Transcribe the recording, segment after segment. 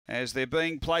as they're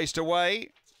being placed away.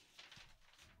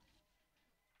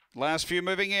 Last few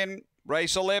moving in.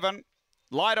 Race 11.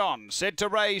 Light on. Set to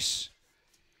race.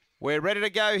 We're ready to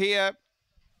go here.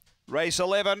 Race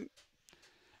 11.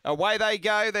 Away they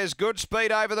go. There's good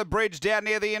speed over the bridge. Down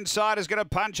near the inside is going to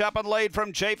punch up and lead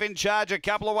from Chief in Charge. A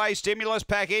couple away, Stimulus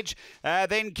Package.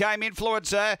 Then came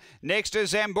Influencer. Next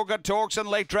is Zambuca Talks and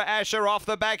Lectra Asher off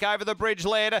the back over the bridge,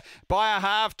 led by a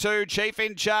half to Chief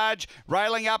in Charge.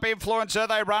 Railing up Influencer.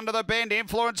 They run to the bend.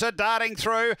 Influencer darting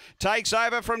through. Takes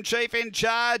over from Chief in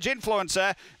Charge.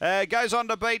 Influencer goes on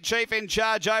to beat Chief in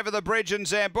Charge over the bridge, and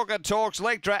Zambuca Talks,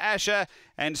 Lectra Asher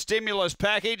and Stimulus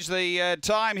Package. The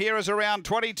time here is around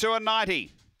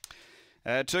 22:90.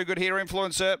 Too Good Here,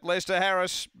 Influencer. Lester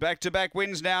Harris, back-to-back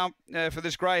wins now for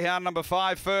this greyhound. Number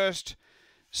 5 first.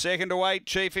 Second to 8,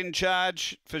 Chief in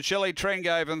Charge for Shelley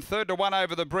Trengove. Third to 1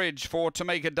 over the bridge for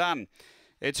Tamika Dunn.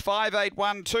 It's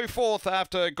 5-8-1, 2 fourth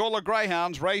after Gawler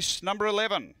Greyhounds, race number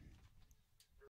 11.